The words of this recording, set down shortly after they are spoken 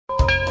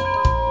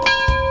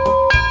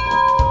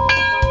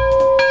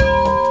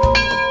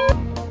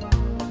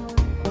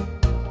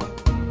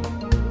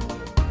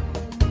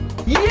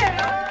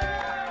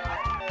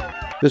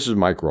This is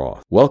Mike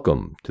Roth.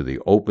 Welcome to the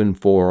Open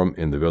Forum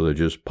in the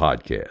Villages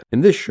podcast.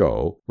 In this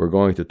show, we're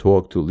going to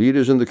talk to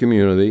leaders in the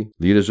community,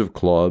 leaders of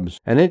clubs,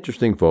 and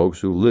interesting folks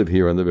who live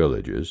here in the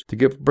villages to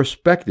give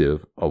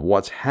perspective of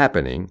what's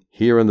happening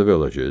here in the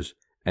villages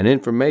and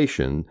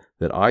information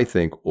that I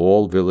think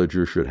all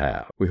villagers should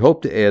have. We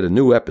hope to add a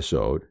new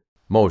episode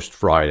most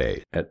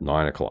Fridays at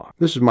 9 o'clock.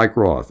 This is Mike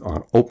Roth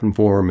on Open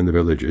Forum in the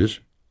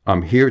Villages.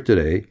 I'm here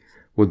today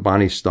with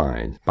Bonnie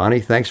Stein. Bonnie,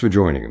 thanks for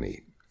joining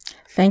me.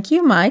 Thank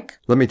you, Mike.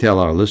 Let me tell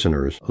our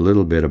listeners a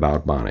little bit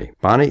about Bonnie.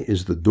 Bonnie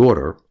is the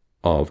daughter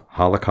of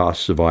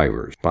Holocaust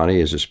survivors. Bonnie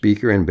is a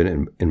speaker and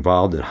been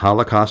involved in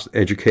Holocaust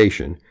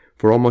education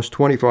for almost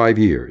 25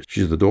 years.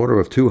 She's the daughter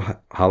of two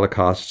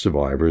Holocaust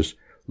survivors,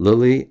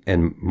 Lily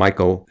and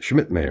Michael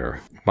Schmidtmeyer.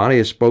 Bonnie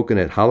has spoken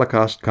at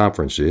Holocaust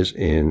conferences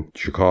in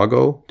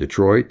Chicago,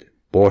 Detroit,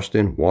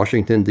 Boston,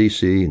 Washington,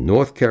 D.C.,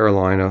 North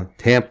Carolina,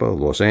 Tampa,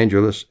 Los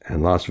Angeles,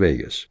 and Las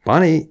Vegas.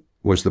 Bonnie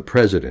was the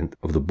president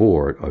of the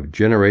board of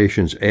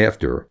Generations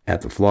After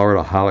at the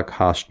Florida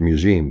Holocaust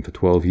Museum for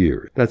 12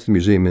 years. That's the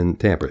museum in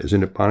Tampa,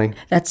 isn't it, Bonnie?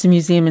 That's the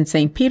museum in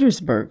St.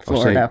 Petersburg,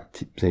 Florida.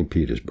 St.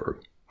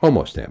 Petersburg.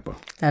 Almost Tampa.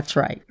 That's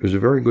right. It was a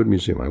very good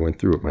museum. I went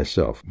through it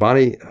myself.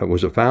 Bonnie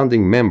was a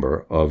founding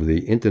member of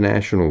the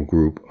international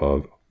group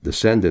of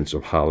descendants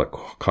of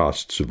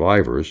Holocaust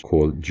survivors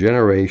called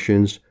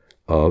Generations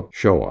of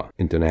Shoah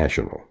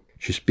International.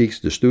 She speaks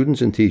to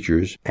students and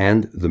teachers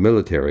and the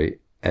military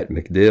at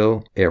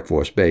MacDill Air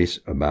Force Base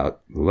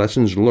about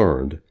lessons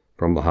learned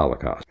from the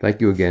Holocaust.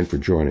 Thank you again for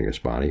joining us,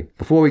 Bonnie.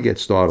 Before we get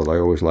started, I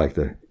always like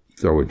to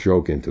throw a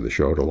joke into the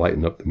show to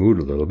lighten up the mood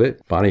a little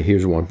bit. Bonnie,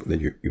 here's one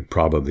that you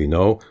probably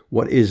know.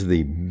 What is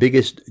the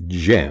biggest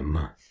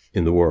gem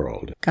in the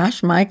world?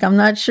 Gosh, Mike, I'm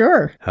not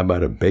sure. How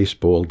about a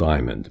baseball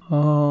diamond?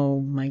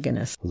 Oh, my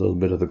goodness. A little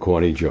bit of the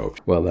corny joke.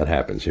 Well, that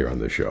happens here on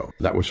the show.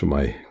 That was from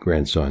my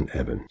grandson,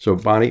 Evan. So,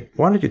 Bonnie,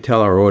 why don't you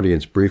tell our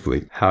audience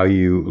briefly how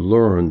you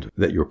learned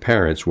that your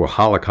parents were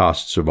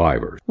Holocaust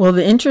survivors? Well,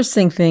 the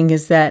interesting thing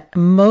is that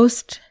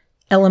most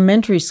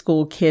elementary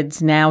school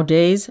kids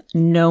nowadays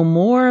know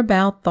more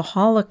about the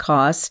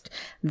Holocaust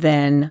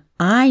than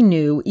I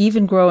knew,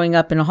 even growing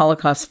up in a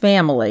Holocaust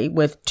family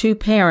with two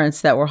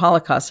parents that were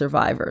Holocaust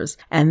survivors.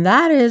 And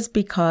that is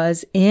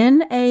because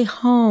in a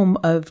home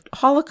of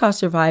Holocaust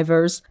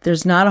survivors,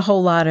 there's not a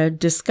whole lot of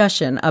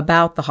discussion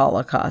about the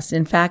Holocaust.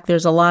 In fact,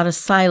 there's a lot of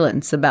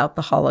silence about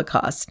the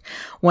Holocaust.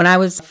 When I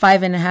was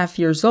 5.5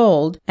 years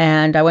old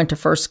and I went to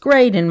first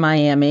grade in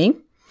Miami,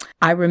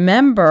 I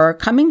remember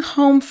coming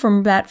home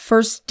from that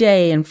first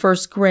day in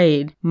first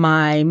grade,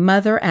 my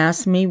mother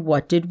asked me,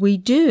 what did we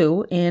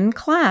do in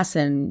class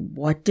and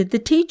what did the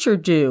teacher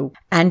do?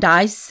 And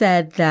I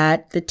said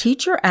that the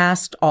teacher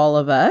asked all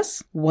of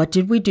us, what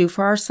did we do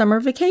for our summer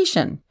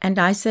vacation? And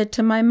I said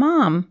to my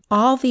mom,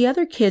 all the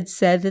other kids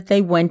said that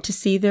they went to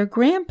see their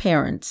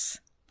grandparents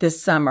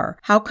this summer.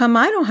 How come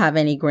I don't have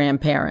any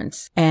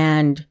grandparents?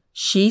 And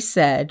she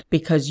said,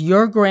 because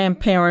your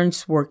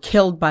grandparents were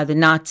killed by the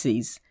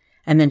Nazis.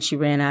 And then she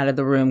ran out of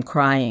the room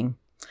crying.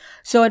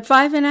 So at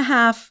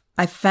 5.5,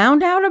 I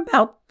found out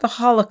about the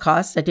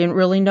Holocaust. I didn't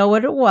really know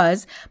what it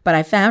was, but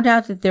I found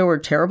out that there were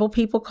terrible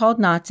people called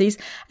Nazis.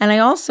 And I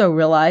also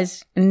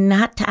realized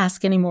not to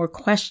ask any more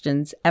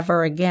questions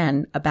ever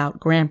again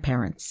about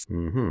grandparents.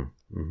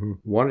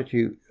 Why don't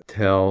you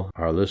tell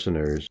our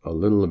listeners a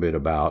little bit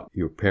about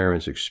your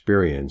parents'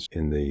 experience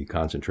in the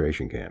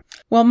concentration camp?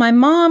 Well, my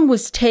mom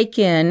was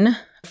taken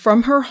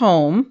from her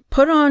home,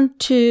 put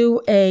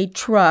onto a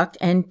truck,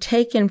 and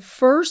taken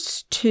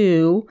first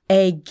to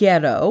a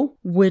ghetto,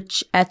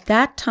 which at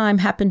that time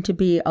happened to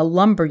be a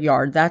lumber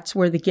yard. That's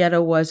where the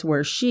ghetto was,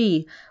 where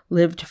she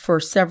lived for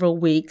several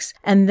weeks.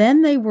 And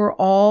then they were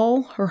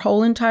her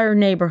whole entire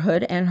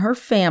neighborhood and her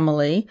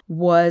family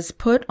was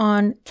put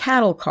on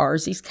cattle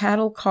cars. These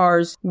cattle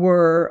cars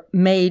were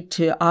made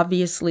to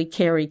obviously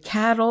carry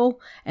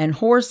cattle and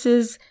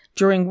horses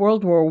during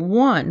World War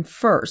I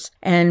first,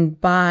 and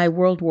by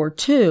World War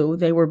II,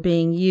 they were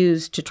being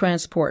used to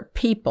transport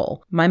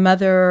people. My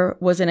mother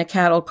was in a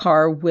cattle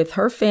car with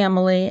her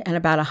family and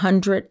about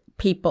 100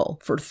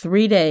 people for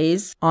 3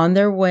 days on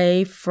their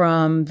way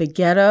from the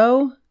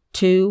ghetto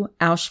to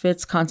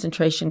Auschwitz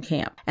concentration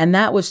camp. And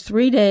that was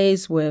 3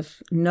 days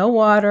with no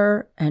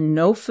water and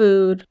no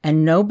food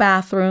and no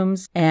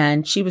bathrooms,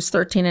 and she was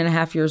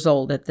 13.5 years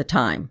old at the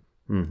time.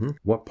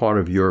 What part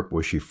of Europe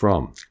was she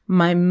from?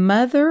 My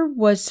mother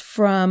was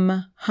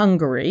from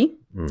Hungary,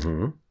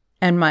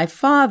 and my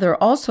father,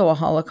 also a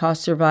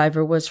Holocaust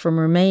survivor, was from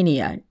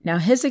Romania. Now,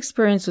 his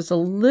experience was a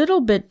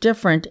little bit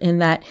different in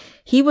that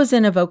he was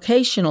in a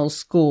vocational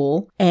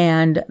school,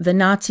 and the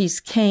Nazis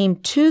came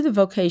to the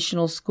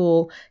vocational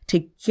school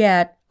to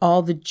get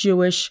all the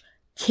Jewish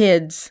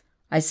kids.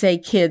 I say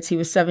kids, he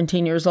was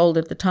 17 years old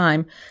at the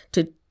time,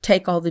 to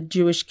take all the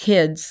Jewish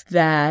kids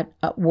that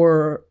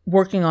were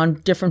working on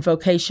different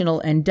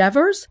vocational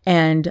endeavors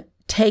and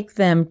take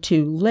them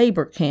to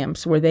labor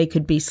camps where they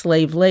could be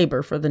slave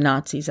labor for the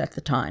Nazis at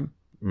the time.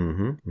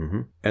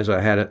 As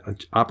I had an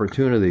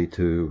opportunity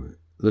to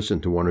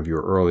listened to one of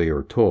your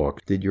earlier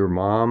talks. Did your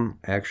mom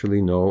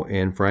actually know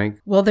Anne Frank?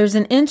 Well, there's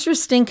an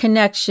interesting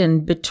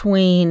connection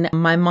between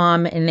my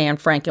mom and Anne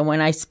Frank. And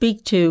when I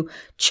speak to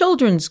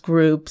children's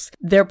groups,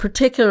 they're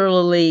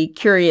particularly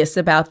curious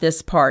about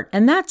this part.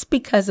 And that's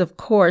because, of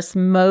course,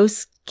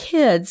 most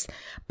kids,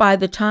 by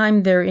the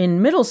time they're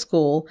in middle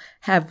school,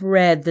 have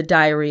read The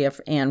Diary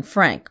of Anne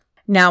Frank.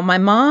 Now, my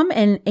mom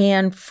and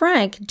Anne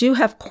Frank do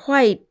have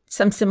quite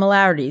some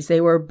similarities.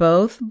 They were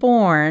both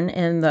born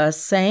in the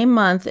same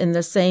month in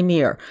the same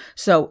year.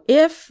 So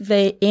if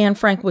Anne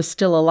Frank was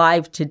still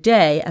alive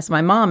today, as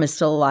my mom is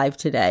still alive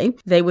today,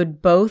 they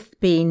would both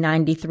be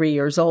 93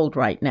 years old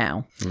right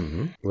now.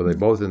 Mm-hmm. Were they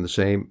both in the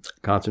same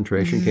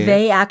concentration camp?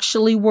 They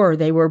actually were.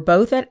 They were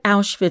both at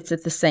Auschwitz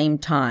at the same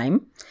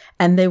time,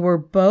 and they were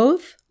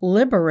both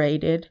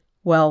liberated.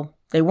 Well,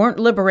 they weren't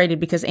liberated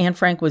because Anne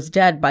Frank was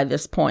dead by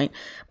this point,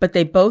 but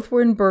they both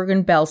were in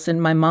Bergen-Belsen.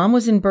 My mom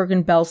was in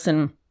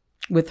Bergen-Belsen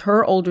with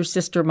her older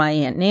sister, my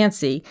Aunt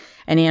Nancy,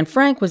 and Anne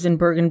Frank was in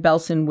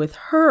Bergen-Belsen with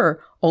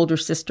her older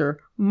sister,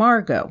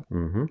 Margot.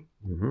 Mm-hmm.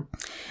 Mm-hmm.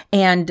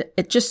 And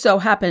it just so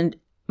happened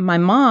my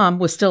mom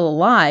was still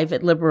alive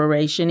at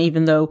liberation,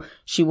 even though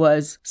she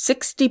was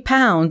 60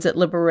 pounds at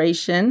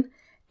liberation,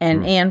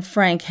 and Anne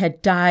Frank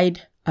had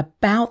died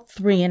about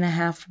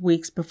 3.5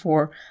 weeks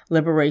before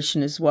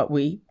liberation is what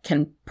we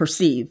can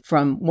perceive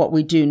from what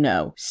we do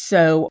know.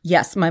 So,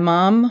 yes, my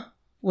mom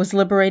was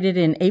liberated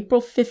on April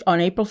 15th,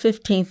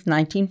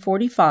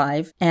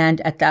 1945.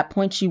 And at that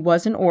point, she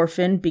was an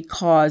orphan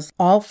because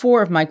all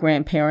four of my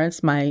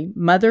grandparents, my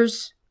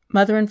mother's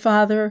mother and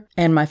father,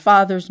 and my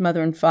father's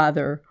mother and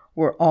father,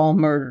 were all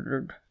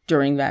murdered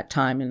during that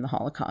time in the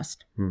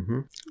Holocaust.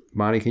 Mm-hmm.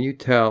 Bonnie, can you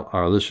tell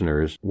our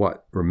listeners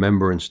what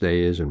Remembrance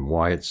Day is and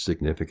why it's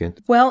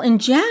significant? Well, in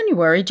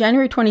January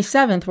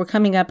 27th, we're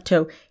coming up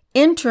to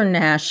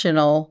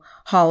International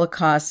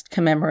Holocaust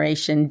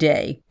Commemoration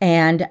Day.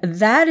 And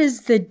that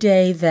is the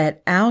day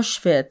that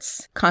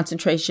Auschwitz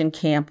concentration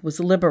camp was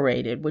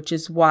liberated, which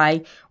is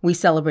why we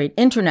celebrate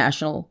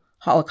International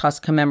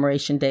Holocaust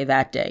Commemoration Day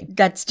that day.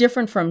 That's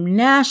different from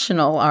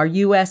our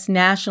U.S.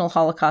 National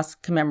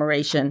Holocaust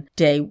Commemoration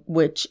Day,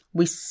 which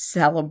we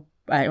celebrate.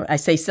 I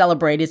say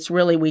celebrate, it's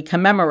really we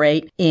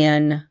commemorate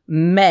in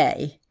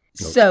May.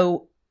 Okay.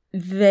 So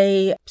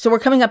we're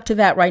coming up to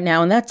that right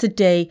now, and that's a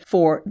day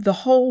for the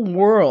whole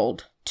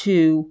world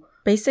to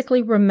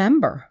basically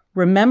remember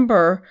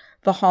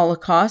the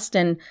Holocaust.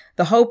 And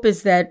the hope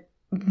is that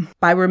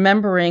by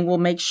remembering, we'll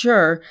make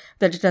sure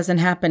that it doesn't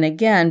happen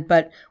again.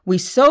 But we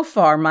so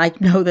far might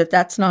know that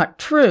that's not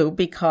true,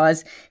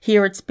 because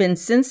here it's been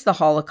since the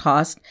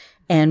Holocaust,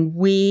 and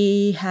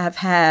we have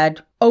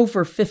had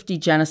over 50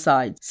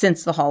 genocides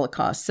since the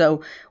Holocaust.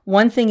 So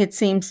one thing it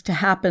seems to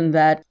happen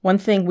one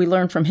thing we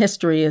learn from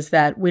history is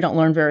that we don't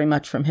learn very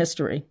much from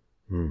history.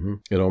 Mm-hmm.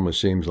 It almost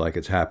seems like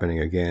it's happening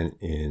again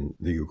in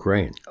the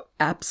Ukraine.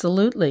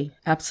 Absolutely.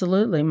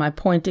 Absolutely. My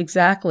point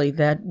exactly,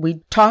 that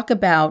we talk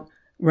about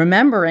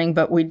remembering,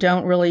 but we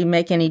don't really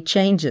make any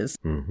changes.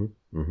 Mm-hmm.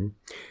 Mm-hmm.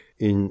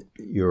 In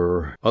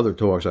your other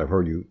talks, I've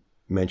heard you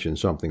mention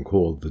something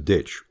called the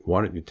ditch.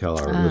 Why don't you tell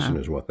our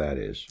listeners what that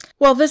is?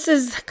 Well, this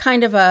is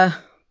kind of a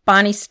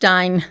Bonnie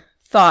Stein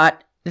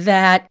thought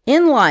that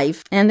in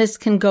life, and this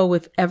can go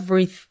with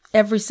every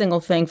single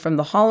thing from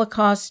the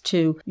Holocaust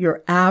to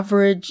your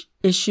average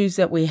issues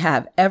that we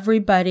have.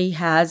 Everybody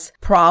has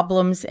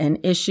problems and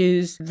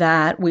issues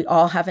that we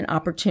all have an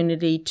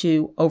opportunity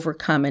to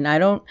overcome. And I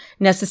don't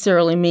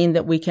necessarily mean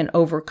that we can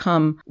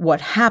overcome what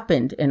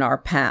happened in our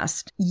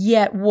past.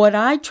 Yet what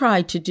I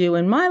try to do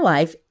in my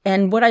life,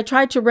 and what I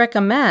try to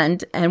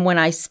recommend, and when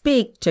I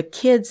speak to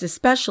kids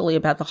especially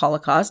about the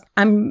Holocaust,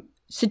 I'm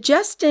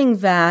suggesting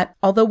that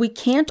although we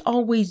can't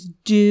always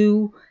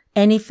do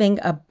anything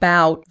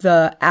about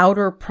the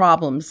outer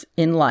problems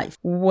in life,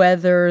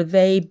 whether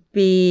they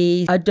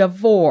be a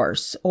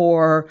divorce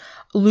or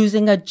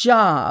losing a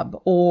job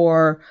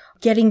or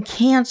getting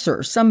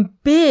cancer, some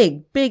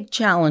big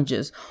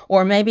challenges,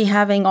 or maybe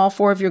having all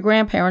four of your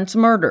grandparents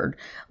murdered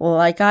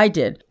like I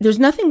did. There's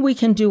nothing we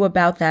can do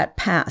about that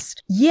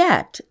past.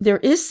 Yet there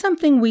is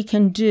something we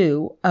can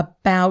do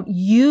about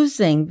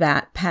using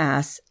that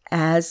past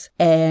as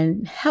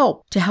an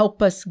help to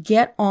help us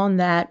get on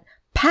that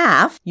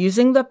path,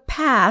 using the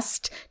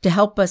past to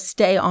help us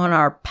stay on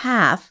our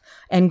path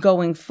and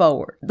going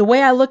forward. The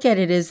way I look at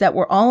it is that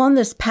we're all on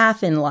this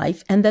path in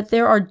life, and that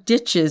there are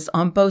ditches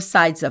on both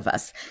sides of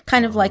us.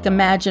 Kind of like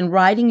imagine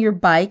riding your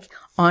bike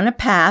on a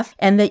path,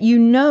 and that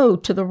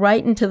to the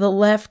right and to the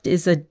left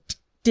is a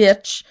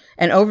ditch,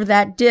 and over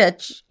that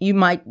ditch you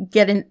might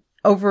get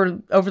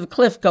over the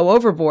cliff, go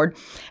overboard.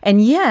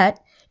 And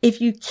yet, if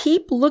you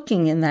keep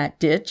looking in that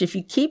ditch, if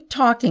you keep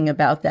talking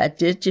about that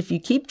ditch, if you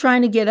keep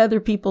trying to get other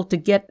people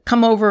to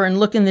come over and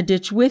look in the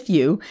ditch with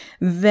you,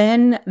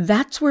 then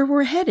that's where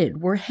we're headed.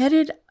 We're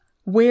headed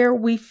where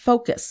we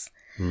focus.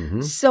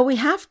 Mm-hmm. So we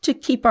have to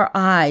keep our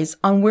eyes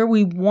on where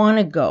we want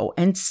to go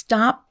and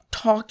stop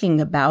talking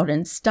about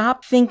and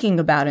stop thinking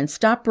about and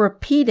stop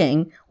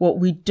repeating what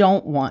we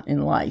don't want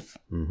in life.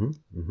 Mm-hmm.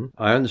 Mm-hmm.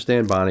 I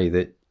understand, Bonnie,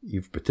 that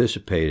you've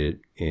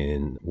participated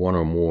in one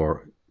or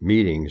more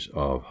meetings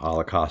of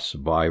Holocaust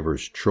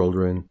survivors'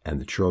 children and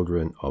the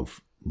children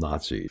of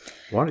Nazis.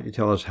 Why don't you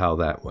tell us how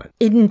that went?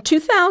 In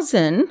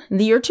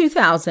the year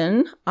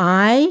 2000,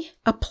 I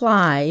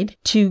applied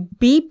to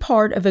be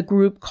part of a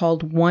group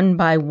called One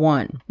by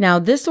One. Now,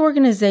 this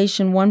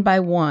organization, One by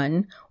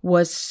One,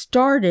 was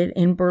started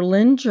in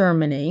Berlin,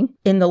 Germany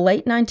in the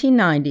late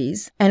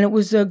 1990s, and it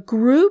was a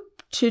group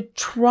to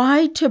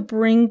try to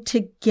bring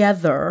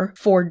together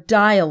for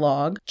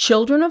dialogue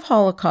children of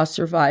Holocaust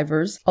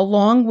survivors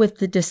along with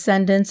the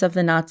descendants of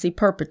the Nazi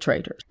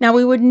perpetrators. Now,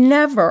 we would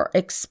never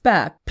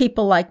expect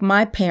people like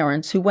my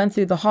parents who went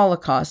through the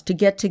Holocaust to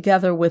get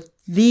together with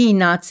the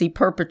Nazi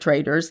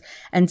perpetrators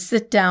and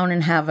sit down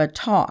and have a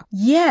talk.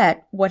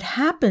 Yet, what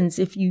happens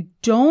if you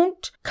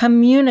don't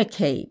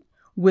communicate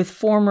with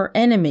former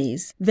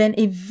enemies, then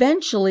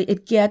eventually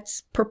it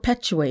gets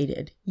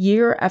perpetuated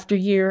year after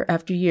year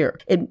after year.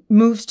 It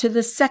moves to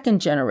the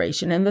second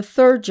generation and the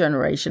third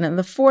generation and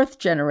the fourth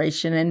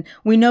generation. And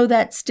we know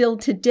that still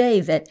today,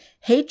 that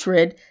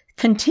hatred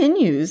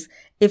continues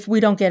if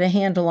we don't get a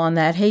handle on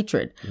that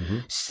hatred. Mm-hmm.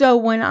 So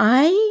when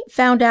I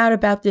found out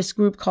about this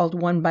group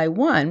called One by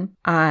One,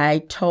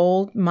 I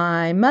told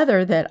my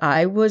mother that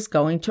I was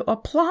going to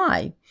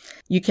apply.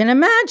 You can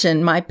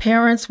imagine my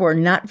parents were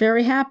not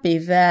very happy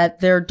that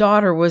their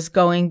daughter was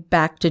going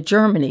back to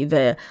Germany,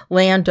 the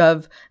land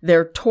of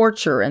their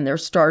torture and their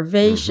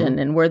starvation,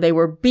 and where they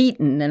were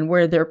beaten and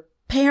where their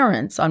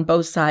parents on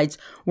both sides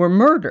were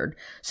murdered.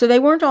 So they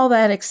weren't all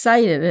that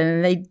excited,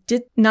 and they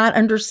did not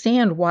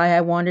understand why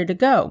I wanted to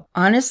go.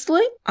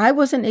 Honestly, I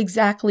wasn't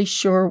exactly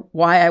sure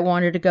why I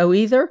wanted to go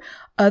either,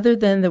 other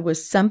than there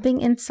was something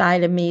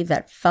inside of me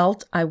that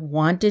felt I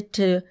wanted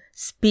to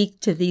speak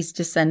to these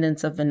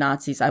descendants of the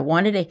Nazis. I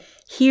wanted to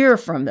hear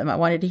from them. I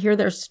wanted to hear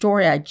their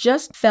story. I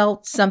just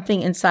felt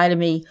something inside of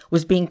me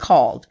was being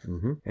called.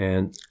 Mm-hmm.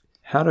 And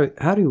how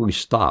do we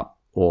stop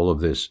all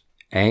of this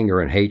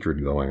anger and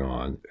hatred going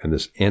on and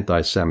this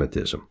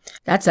anti-Semitism?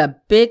 That's a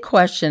big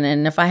question.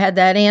 And if I had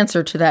that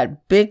answer to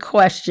that big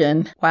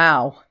question,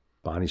 wow.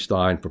 Bonnie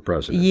Stein for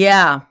president.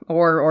 Yeah,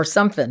 or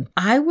something.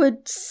 I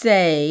would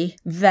say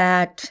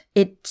that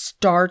it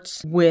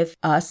starts with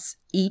us,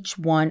 each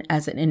one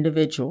as an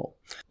individual.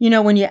 You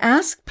know, when you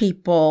ask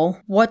people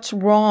what's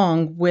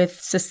wrong with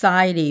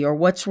society or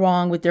what's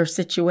wrong with their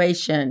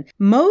situation,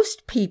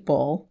 most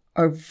people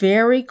are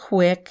very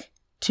quick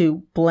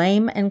to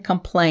blame and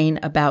complain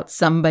about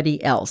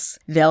somebody else.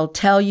 They'll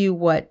tell you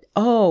what,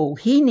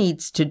 he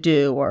needs to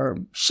do, or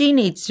she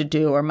needs to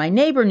do, or my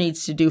neighbor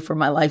needs to do for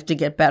my life to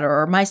get better,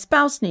 or my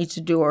spouse needs to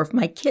do, or if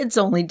my kids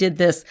only did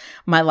this,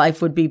 my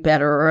life would be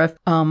better, or if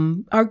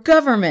our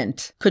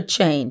government could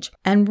change.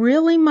 And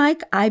really,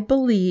 Mike, I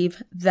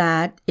believe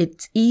that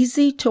it's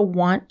easy to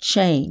want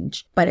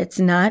change, but it's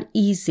not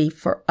easy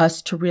for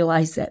us to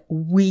realize that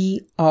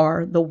we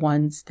are the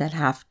ones that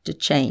have to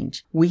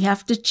change. We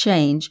have to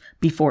change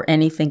before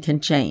anything can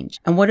change.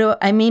 And what do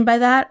I mean by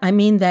that? I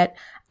mean that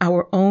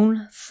our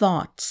own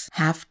thoughts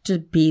have to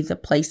be the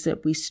place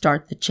that we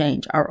start the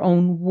change. Our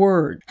own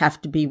words have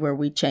to be where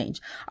we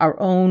change. Our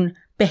own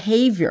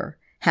behavior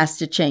has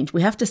to change.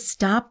 We have to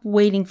stop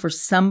waiting for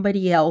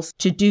somebody else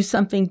to do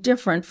something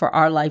different for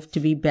our life to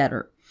be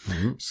better.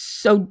 Mm-hmm.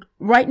 So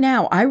right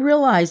now, I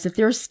realize that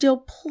there are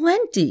still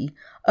plenty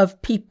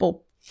of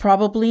people,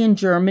 probably in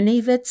Germany,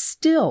 that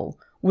still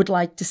would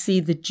like to see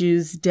the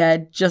Jews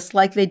dead, just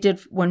like they did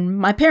when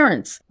my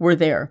parents were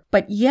there.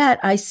 But yet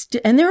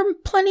and there are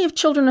plenty of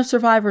children of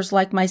survivors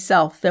like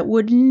myself that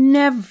would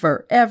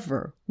never,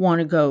 ever want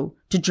to go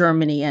to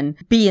Germany and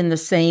be in the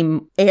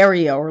same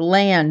area or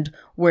land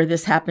where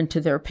this happened to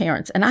their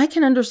parents. And I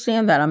can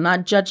understand that. I'm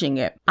not judging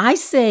it. I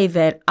say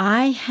that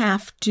I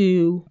have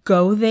to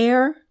go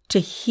there to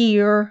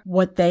hear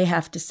what they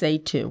have to say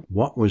too.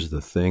 What was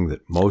the thing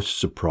that most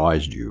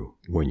surprised you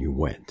when you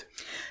went?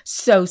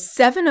 So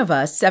 7 of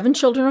us, 7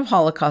 children of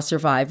Holocaust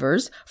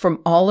survivors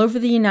from all over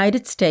the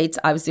United States,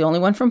 I was the only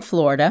one from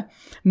Florida,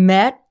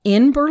 met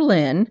in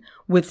Berlin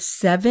with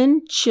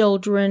 7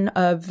 children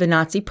of the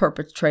Nazi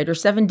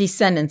perpetrators, 7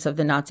 descendants of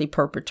the Nazi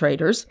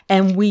perpetrators.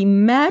 And we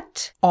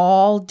met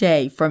all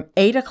day from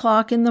 8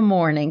 o'clock in the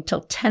morning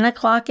till 10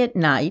 o'clock at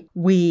night.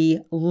 We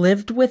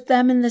lived with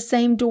them in the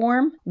same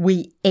dorm.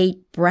 We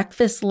ate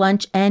breakfast,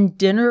 lunch, and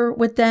dinner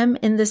with them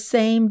in the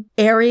same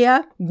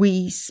area.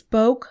 We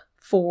spoke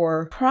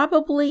for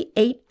probably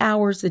 8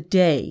 hours a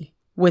day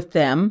with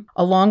them,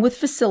 along with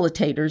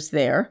facilitators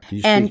there. Do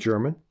you speak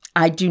German?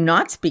 I do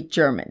not speak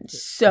German.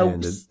 So,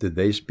 and did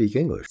they speak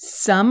English?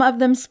 Some of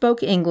them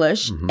spoke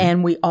English,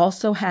 and we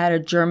also had a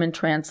German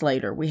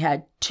translator. We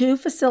had 2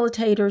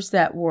 facilitators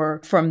that were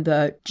from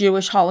the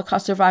Jewish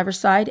Holocaust survivor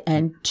side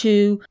and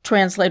 2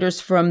 translators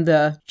from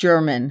the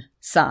German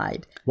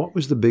side. What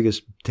was the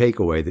biggest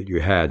takeaway that you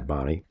had,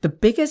 Bonnie? The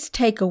biggest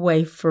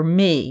takeaway for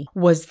me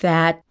was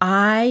that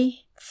I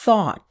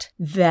thought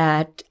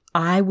that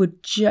I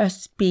would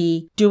just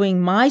be doing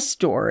my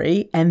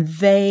story and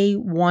they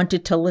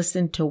wanted to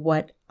listen to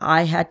what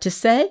I had to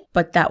say,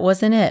 but that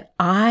wasn't it.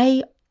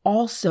 I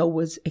also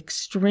was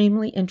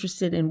extremely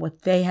interested in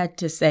what they had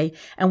to say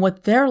and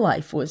what their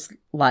life was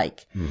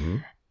like. Mm-hmm.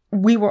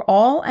 We were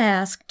all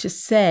asked to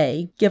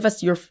say, give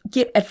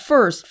at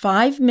first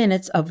 5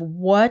 minutes of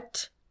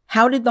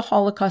how did the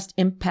Holocaust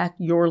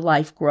impact your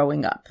life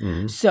growing up?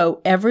 Mm-hmm.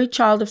 So every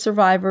child of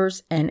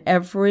survivors and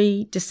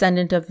every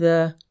descendant of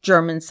the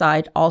German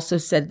side also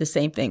said the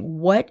same thing.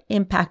 What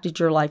impacted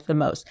your life the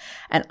most?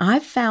 And I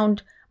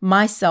found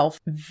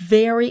myself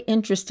very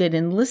interested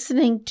in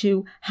listening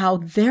to how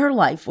their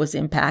life was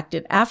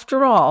impacted.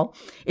 After all,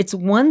 it's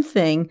one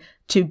thing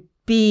to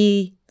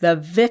be the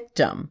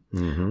victim.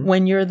 Mm-hmm.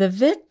 When you're the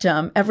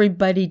victim,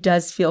 everybody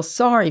does feel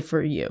sorry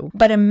for you.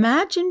 But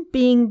imagine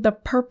being the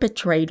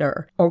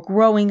perpetrator or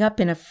growing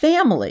up in a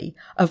family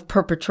of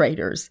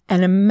perpetrators,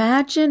 and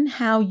imagine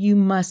how you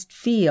must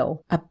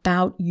feel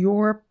about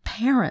your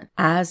parent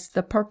as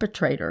the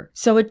perpetrator.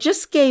 So it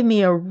just gave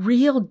me a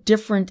real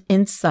different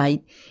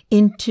insight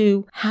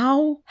into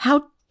how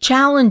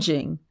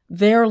challenging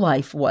their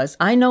life was.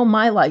 I know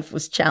my life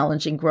was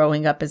challenging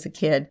growing up as a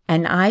kid,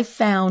 and I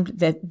found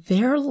that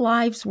their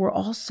lives were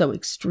also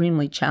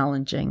extremely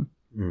challenging.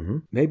 Mm-hmm.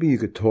 Maybe you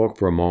could talk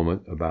for a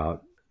moment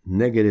about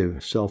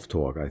negative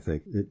self-talk, I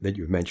think, that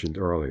you mentioned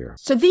earlier.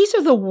 So these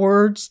are the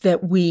words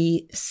that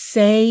we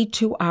say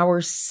to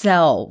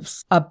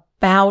ourselves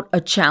about a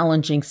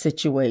challenging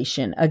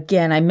situation.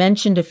 Again, I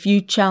mentioned a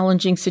few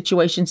challenging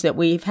situations that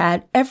we've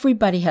had.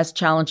 Everybody has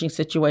challenging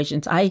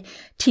situations. I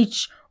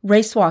teach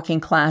race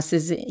walking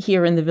classes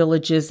here in the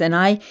villages, and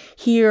I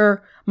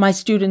hear my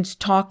students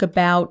talk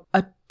about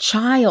a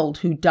child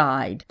who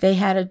died. They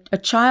had a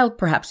child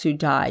perhaps who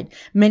died.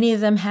 Many of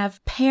them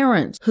have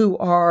parents who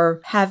are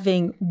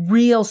having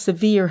real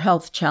severe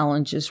health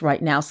challenges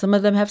right now. Some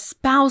of them have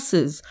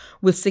spouses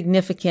with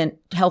significant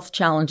health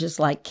challenges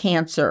like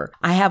cancer.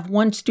 I have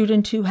one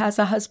student who has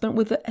a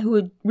husband who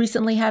had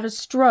recently had a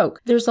stroke.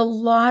 There's a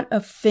lot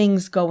of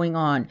things going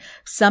on.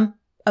 Some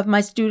of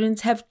my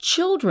students have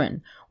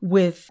children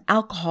with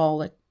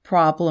alcoholic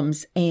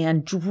problems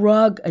and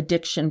drug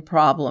addiction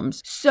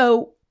problems.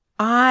 So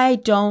I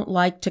don't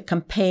like to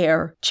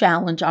compare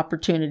challenge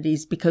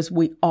opportunities because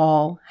we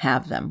all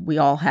have them. We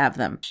all have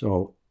them.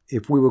 So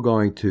if we were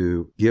going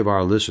to give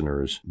our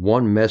listeners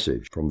one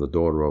message from the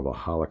daughter of a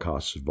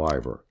Holocaust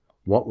survivor,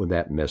 what would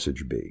that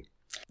message be?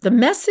 The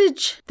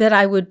message that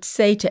I would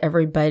say to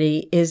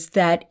everybody is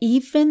that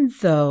even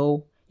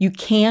though you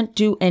can't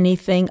do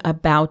anything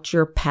about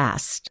your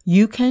past,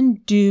 you can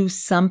do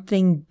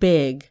something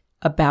big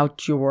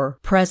about your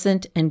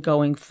present and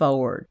going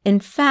forward.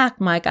 In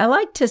fact, Mike, I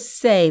like to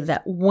say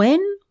that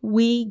when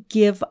we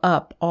give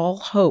up all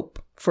hope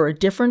for a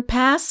different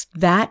past,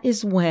 that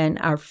is when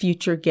our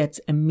future gets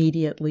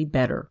immediately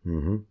better.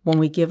 Mm-hmm. When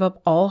we give up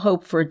all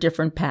hope for a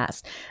different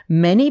past.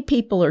 Many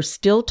people are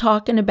still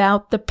talking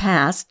about the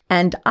past,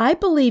 and I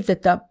believe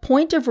that the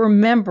point of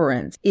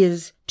remembrance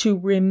is to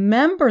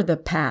remember the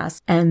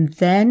past and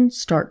then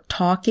start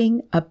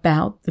talking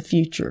about the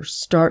future.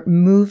 Start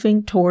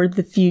moving toward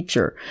the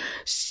future.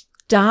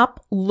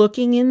 Stop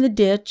looking in the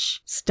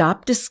ditch,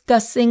 stop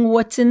discussing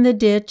what's in the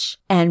ditch,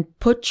 and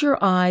put your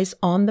eyes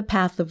on the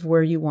path of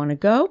where you want to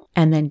go,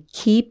 and then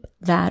keep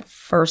that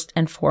first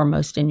and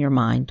foremost in your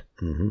mind.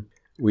 Mm-hmm.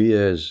 We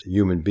as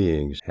human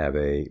beings have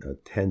a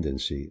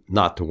tendency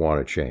not to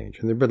want to change.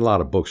 And there have been a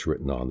lot of books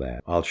written on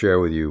that. I'll share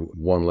with you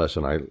one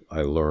lesson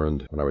I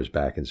learned when I was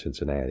back in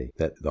Cincinnati,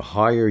 that the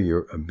higher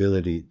your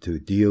ability to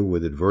deal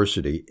with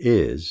adversity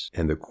is,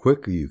 and the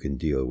quicker you can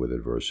deal with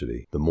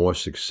adversity, the more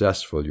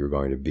successful you're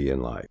going to be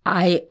in life.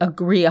 I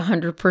agree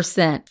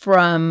 100%.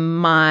 From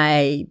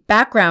my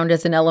background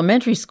as an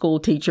elementary school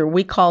teacher,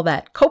 we call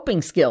that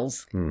coping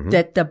skills. Mm-hmm.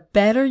 That the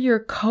better your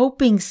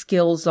coping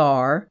skills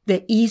are,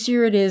 the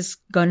easier it is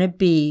going to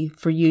be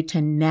for you to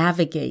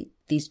navigate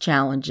these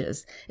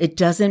challenges. It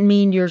doesn't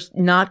mean you're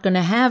not going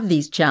to have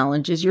these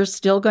challenges. You're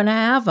still going to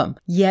have them,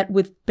 yet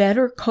with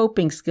better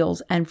coping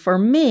skills. And for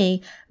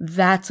me,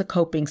 that's a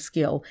coping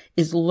skill,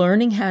 is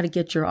learning how to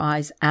get your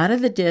eyes out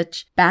of the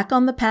ditch, back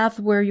on the path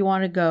where you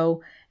want to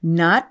go,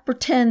 not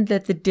pretend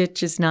that the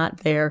ditch is not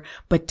there,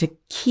 but to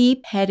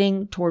keep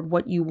heading toward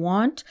what you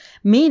want,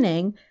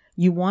 meaning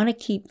you want to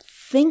keep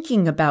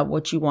thinking about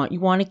what you want. You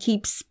want to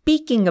keep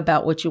speaking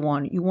about what you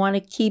want. You want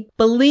to keep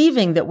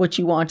believing that what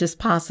you want is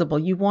possible.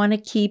 You want to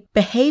keep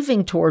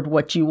behaving toward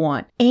what you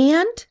want.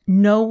 And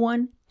no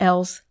one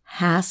else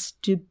has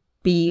to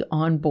be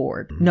on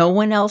board. No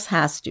one else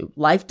has to.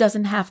 Life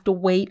doesn't have to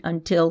wait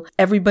until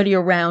everybody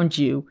around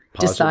you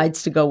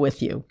decides to go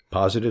with you.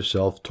 Positive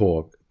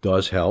self-talk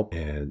does help,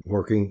 and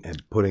working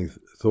and putting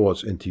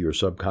thoughts into your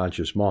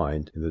subconscious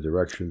mind in the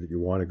direction that you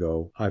want to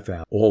go, I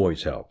found,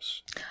 always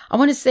helps. I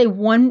want to say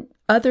one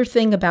other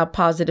thing about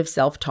positive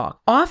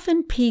self-talk.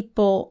 Often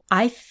people,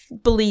 I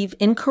believe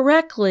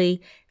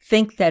incorrectly,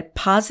 think that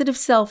positive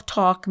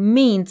self-talk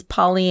means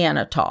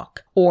Pollyanna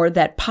talk, or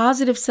that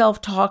positive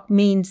self-talk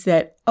means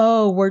that,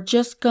 oh, we're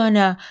just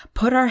gonna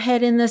put our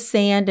head in the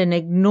sand and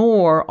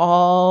ignore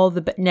all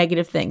the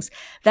negative things.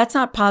 That's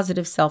not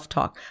positive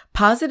self-talk.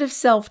 Positive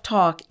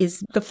self-talk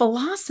is the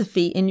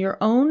philosophy in your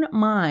own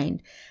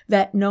mind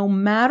that no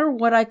matter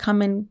what I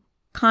come in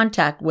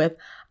contact with,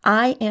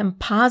 I am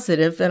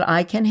positive that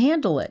I can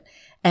handle it.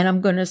 And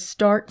I'm going to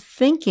start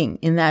thinking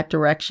in that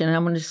direction. And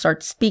I'm going to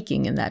start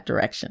speaking in that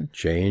direction.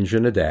 Change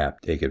and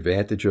adapt. Take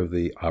advantage of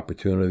the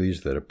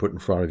opportunities that are put in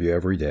front of you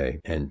every day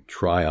and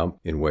triumph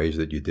in ways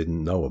that you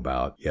didn't know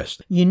about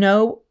yesterday. You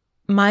know,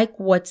 Mike,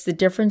 what's the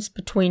difference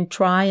between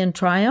try and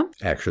triumph?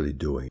 Actually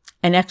doing.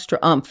 An extra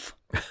umph.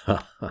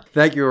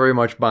 Thank you very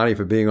much, Bonnie,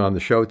 for being on the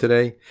show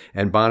today.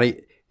 And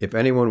Bonnie, if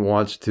anyone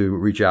wants to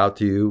reach out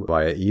to you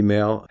via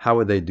email, how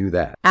would they do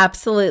that?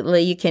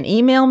 Absolutely. You can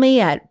email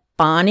me at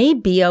Bonnie,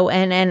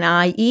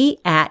 Bonnie,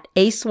 at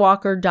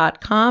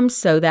acewalker.com.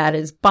 So that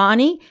is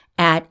Bonnie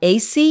at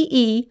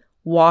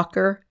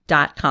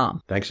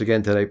acewalker.com. Thanks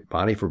again today,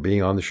 Bonnie, for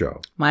being on the show.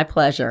 My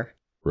pleasure.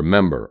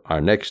 Remember, our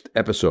next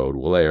episode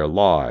will air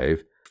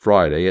live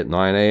Friday at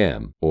 9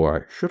 a.m.,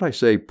 or should I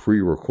say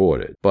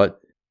pre-recorded, but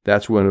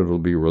that's when it'll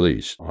be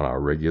released on our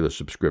regular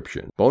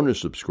subscription. Bonus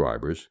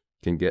subscribers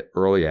can get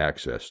early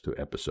access to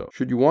episodes.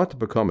 Should you want to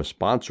become a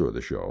sponsor of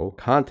the show,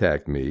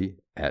 contact me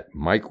at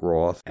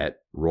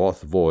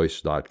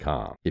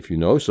mikeroth@rothvoice.com. If you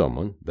know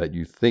someone that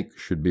you think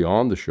should be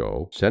on the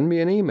show, send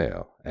me an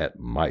email at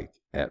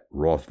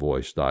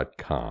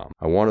mike@rothvoice.com.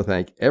 I want to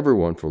thank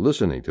everyone for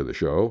listening to the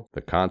show.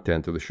 The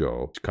content of the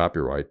show is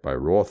copyright by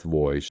Roth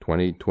Voice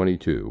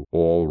 2022,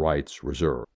 all rights reserved.